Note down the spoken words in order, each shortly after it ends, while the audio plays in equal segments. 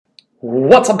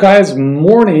What's up, guys?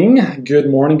 Morning, good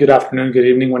afternoon, good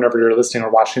evening, whenever you're listening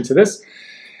or watching to this.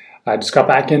 I just got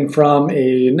back in from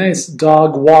a nice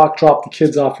dog walk, dropped the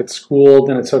kids off at school,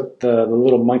 then I took the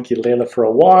little monkey Layla for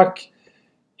a walk,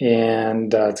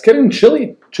 and it's getting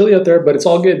chilly out there, but it's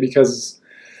all good because,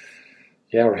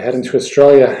 yeah, we're heading to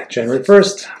Australia January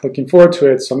 1st. Looking forward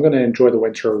to it, so I'm going to enjoy the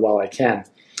winter while I can.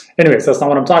 Anyways, that's not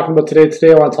what I'm talking about today.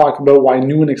 Today I want to talk about why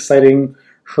new and exciting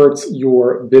hurts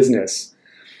your business.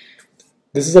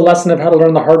 This is a lesson I've had to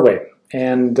learn the hard way.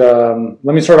 And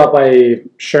let me start off by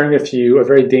sharing with you a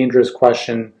very dangerous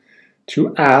question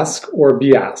to ask or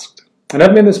be asked. And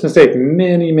I've made this mistake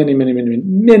many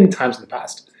times in the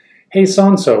past. Hey,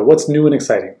 so-and-so, what's new and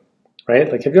exciting? Right?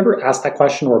 Like, have you ever asked that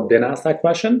question or been asked that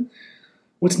question?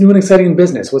 What's new and exciting in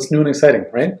business? What's new and exciting,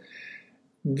 right?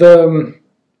 The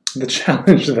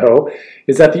challenge, though,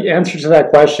 is that the answer to that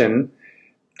question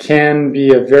can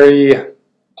be a very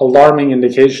alarming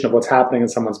indication of what's happening in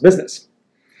someone's business.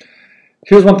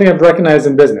 Here's one thing I've recognized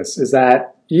in business is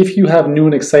that if you have new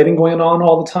and exciting going on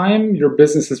all the time, your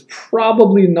business is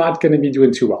probably not going to be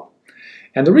doing too well.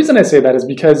 And the reason I say that is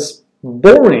because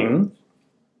boring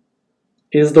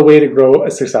is the way to grow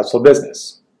a successful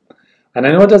business. And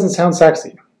I know it doesn't sound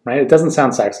sexy, right? It doesn't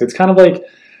sound sexy. It's kind of like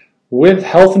with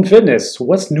health and fitness,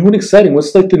 what's new and exciting?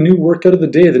 What's like the new workout of the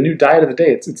day, the new diet of the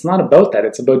day? It's not about that.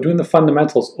 It's about doing the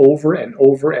fundamentals over and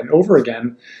over and over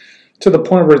again to the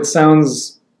point where it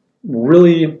sounds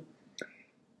really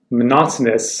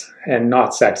monotonous and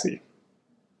not sexy.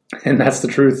 And that's the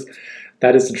truth.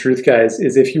 That is the truth, guys,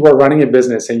 is if you are running a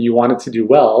business and you want it to do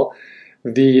well,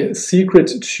 the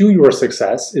secret to your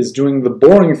success is doing the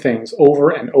boring things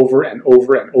over and over and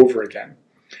over and over again.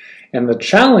 And the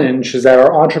challenge is that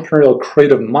our entrepreneurial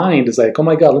creative mind is like, oh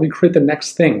my God, let me create the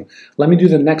next thing. Let me do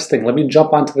the next thing. Let me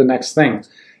jump onto the next thing.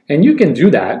 And you can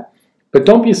do that, but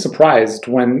don't be surprised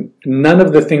when none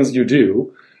of the things you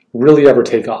do really ever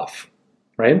take off,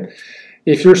 right?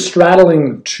 If you're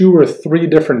straddling 2 or 3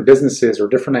 different businesses or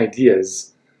different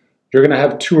ideas, you're going to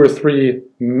have 2 or 3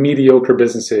 mediocre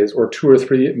businesses or 2 or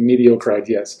 3 mediocre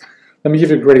ideas. Let me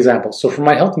give you a great example. So for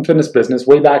my health and fitness business,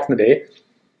 way back in the day,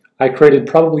 I created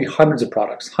probably hundreds of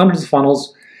products, hundreds of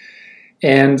funnels,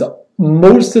 and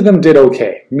most of them did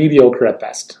okay, mediocre at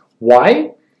best.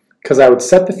 Why? Because I would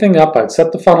set the thing up, I'd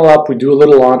set the funnel up, we'd do a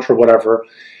little launch or whatever,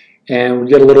 and we'd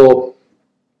get a little,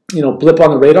 blip on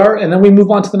the radar, and then we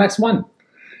move on to the next one.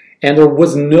 And there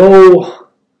was no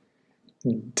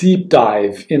deep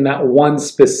dive in that one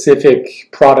specific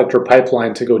product or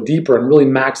pipeline to go deeper and really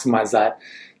maximize that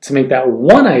to make that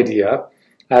one idea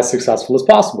as successful as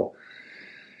possible.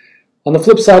 On the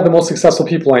flip side, the most successful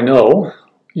people I know,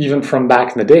 even from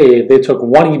back in the day, they took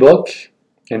one ebook,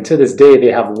 and to this day,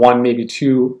 they have 1, maybe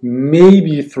 2,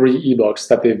 maybe 3 ebooks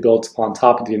that they've built on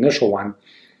top of the initial one.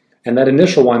 And that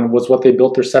initial one was what they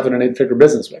built their 7- and 8-figure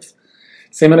business with.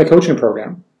 Same in a coaching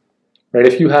program, right?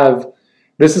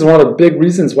 This is one of the big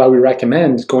reasons why we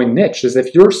recommend going niche, is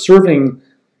if you're serving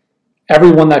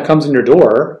everyone that comes in your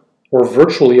door or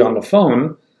virtually on the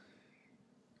phone,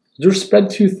 you're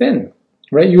spread too thin.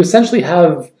 Right, you essentially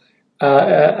have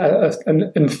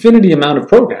an infinity amount of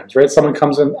programs, right? Someone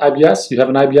comes in IBS, you have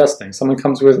an IBS thing. Someone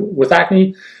comes with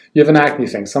acne, you have an acne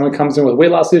thing. Someone comes in with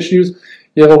weight loss issues,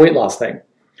 you have a weight loss thing.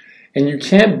 And you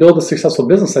can't build a successful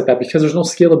business like that because there's no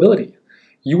scalability.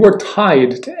 You are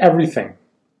tied to everything,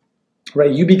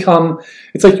 right?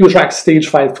 It's like you attract stage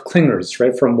 5 clingers,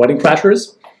 right, from wedding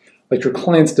crashers. Like your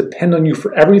clients depend on you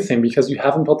for everything because you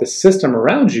haven't built a system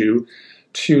around you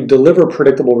to deliver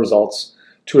predictable results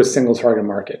to a single target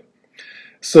market.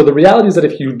 So the reality is that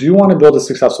if you do want to build a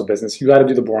successful business, you got to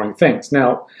do the boring things.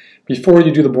 Now, before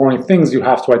you do the boring things, you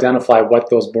have to identify what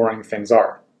those boring things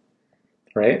are,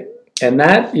 right? And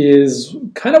that is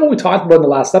kind of what we talked about in the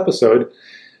last episode,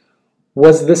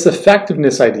 was this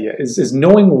effectiveness idea, is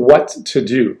knowing what to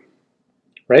do,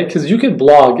 right? Because you could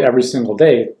blog every single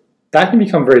day. That can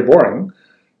become very boring.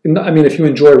 I mean, if you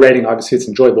enjoy writing, obviously it's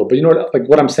enjoyable. But you know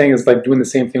what I'm saying is like doing the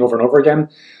same thing over and over again.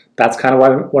 That's kind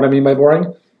of what I mean by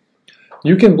boring.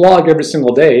 You can blog every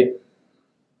single day,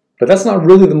 but that's not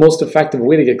really the most effective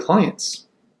way to get clients,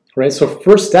 right? So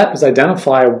first step is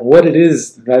identify what it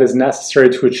is that is necessary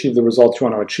to achieve the results you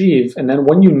want to achieve. And then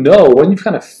when you've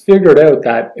kind of figured out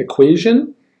that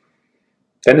equation,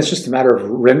 then it's just a matter of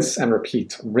rinse and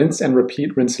repeat,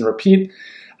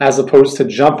 as opposed to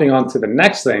jumping onto the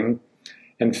next thing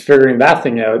and figuring that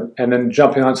thing out, and then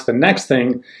jumping onto the next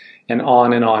thing, and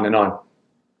on and on and on.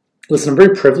 Listen, I'm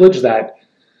very privileged that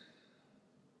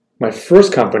my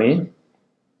first company,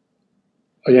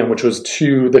 again, which was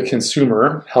to the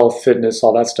consumer, health, fitness,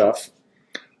 all that stuff,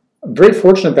 I'm very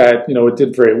fortunate that, it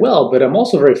did very well, but I'm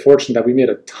also very fortunate that we made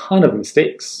a ton of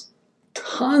mistakes.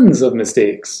 Tons of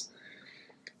mistakes.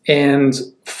 And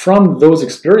from those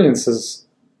experiences,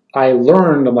 I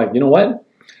learned, I'm like, you know what?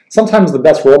 Sometimes the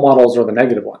best role models are the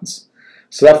negative ones.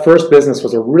 So that first business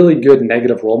was a really good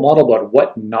negative role model about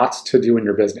what not to do in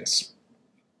your business.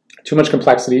 Too much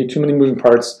complexity, too many moving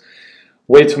parts,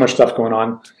 way too much stuff going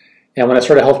on. And when I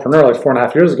started Healthpreneur like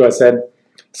 4.5 years ago, I said,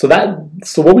 so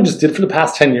what we just did for the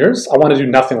past 10 years, I want to do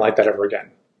nothing like that ever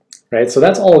again, right? So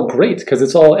that's all great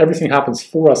because everything happens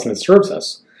for us and it serves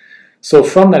us. So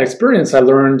from that experience, I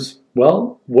learned,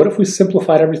 well, what if we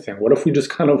simplified everything? What if we just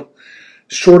kind of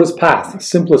shortest path,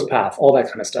 simplest path, all that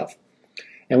kind of stuff?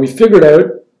 And we figured out,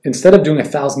 instead of doing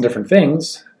 1,000 different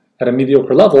things at a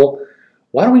mediocre level,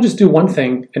 why don't we just do one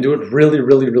thing and do it really,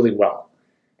 really, really well?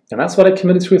 And that's what I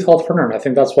committed to with Healthpreneur. And I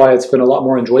think that's why it's been a lot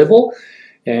more enjoyable.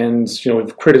 And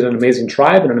we've created an amazing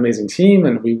tribe and an amazing team,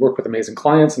 and we work with amazing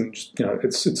clients, and just,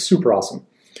 it's super awesome.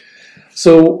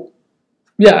 So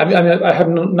yeah, I have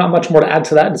not much more to add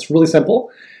to that. It's really simple.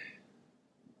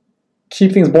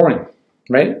 Keep things boring,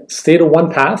 right? Stay to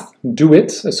one path, do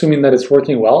it, assuming that it's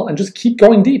working well, and just keep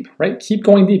going deep, right? Keep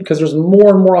going deep, because there's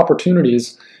more and more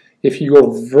opportunities if you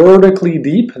go vertically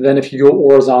deep than if you go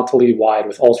horizontally wide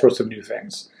with all sorts of new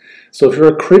things. So if you're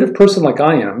a creative person like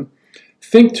I am,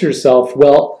 think to yourself,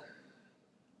 well,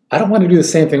 I don't want to do the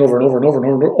same thing over and over and over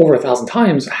and over 1,000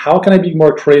 times. How can I be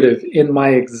more creative in my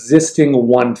existing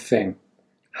one thing?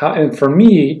 And for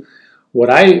me, where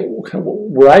I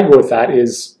go with that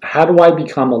is, how do I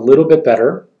become a little bit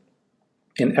better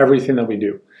in everything that we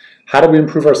do? How do we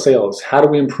improve our sales? How do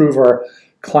we improve our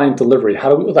client delivery?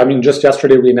 Just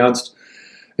yesterday we announced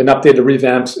an updated,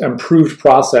 revamped, improved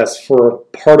process for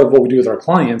part of what we do with our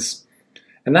clients.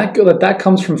 And that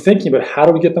comes from thinking about, how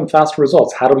do we get them faster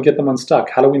results? How do we get them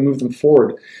unstuck? How do we move them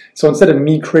forward? So instead of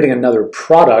me creating another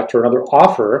product or another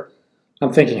offer,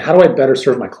 I'm thinking, how do I better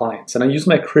serve my clients? And I use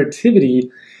my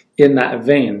creativity in that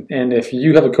vein. And if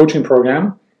you have a coaching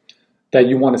program that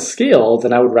you want to scale,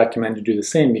 then I would recommend you do the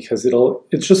same, because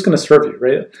it's just going to serve you,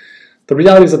 right? The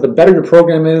reality is that the better your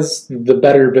program is, the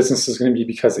better your business is going to be,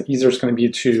 because the easier it's going to be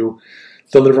to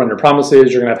deliver on your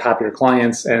promises. You're going to have happier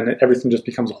clients, and everything just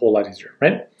becomes a whole lot easier,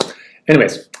 right?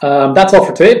 Anyways, that's all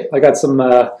for today. I got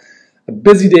a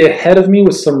busy day ahead of me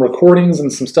with some recordings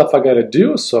and some stuff I got to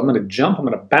do. So I'm going to jump. I'm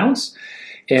going to bounce.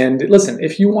 And listen,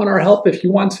 if you want our help, if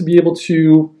you want to be able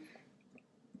to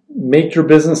make your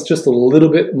business just a little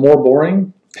bit more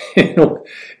boring,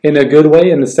 in a good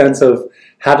way, in the sense of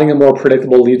having a more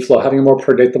predictable lead flow, having a more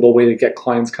predictable way to get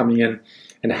clients coming in,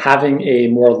 and having a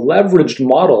more leveraged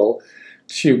model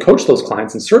to coach those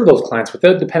clients and serve those clients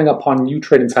without depending upon you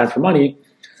trading time for money,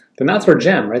 then that's our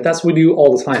jam, right? That's what we do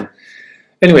all the time.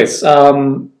 Anyways,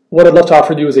 what I'd love to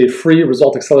offer you is a free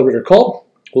Result Accelerator call.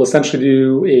 We'll essentially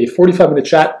do a 45-minute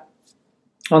chat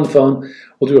on the phone.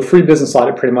 We'll do a free business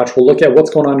audit pretty much. We'll look at what's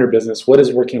going on in your business, what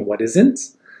is working, what isn't.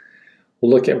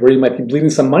 We'll look at where you might be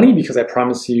bleeding some money, because I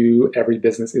promise you every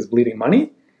business is bleeding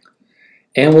money.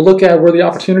 And we'll look at where the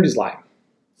opportunities lie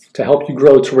to help you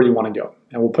grow to where you want to go.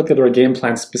 And we'll put together a game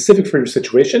plan specific for your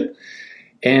situation.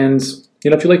 And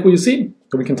if you like what you see,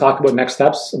 then we can talk about next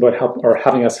steps, about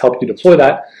having us help you deploy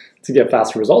that to get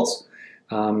faster results.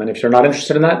 And if you're not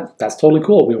interested in that, that's totally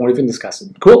cool. We won't even discuss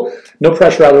it. Cool. No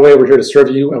pressure either way. We're here to serve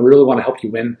you, and we really want to help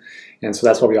you win. And so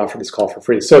that's why we offer this call for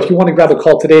free. So if you want to grab a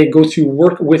call today, go to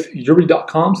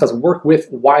workwithyuri.com. So that's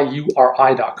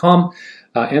workwithyuri.com.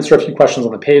 Answer a few questions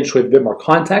on the page with a bit more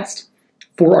context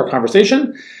for our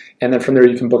conversation. And then from there,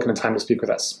 you can book in a time to speak with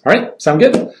us. All right? Sound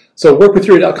good? So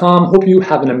workwithyuri.com. Hope you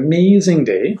have an amazing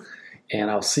day. And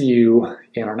I'll see you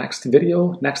in our next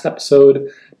video, next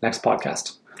episode, next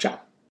podcast.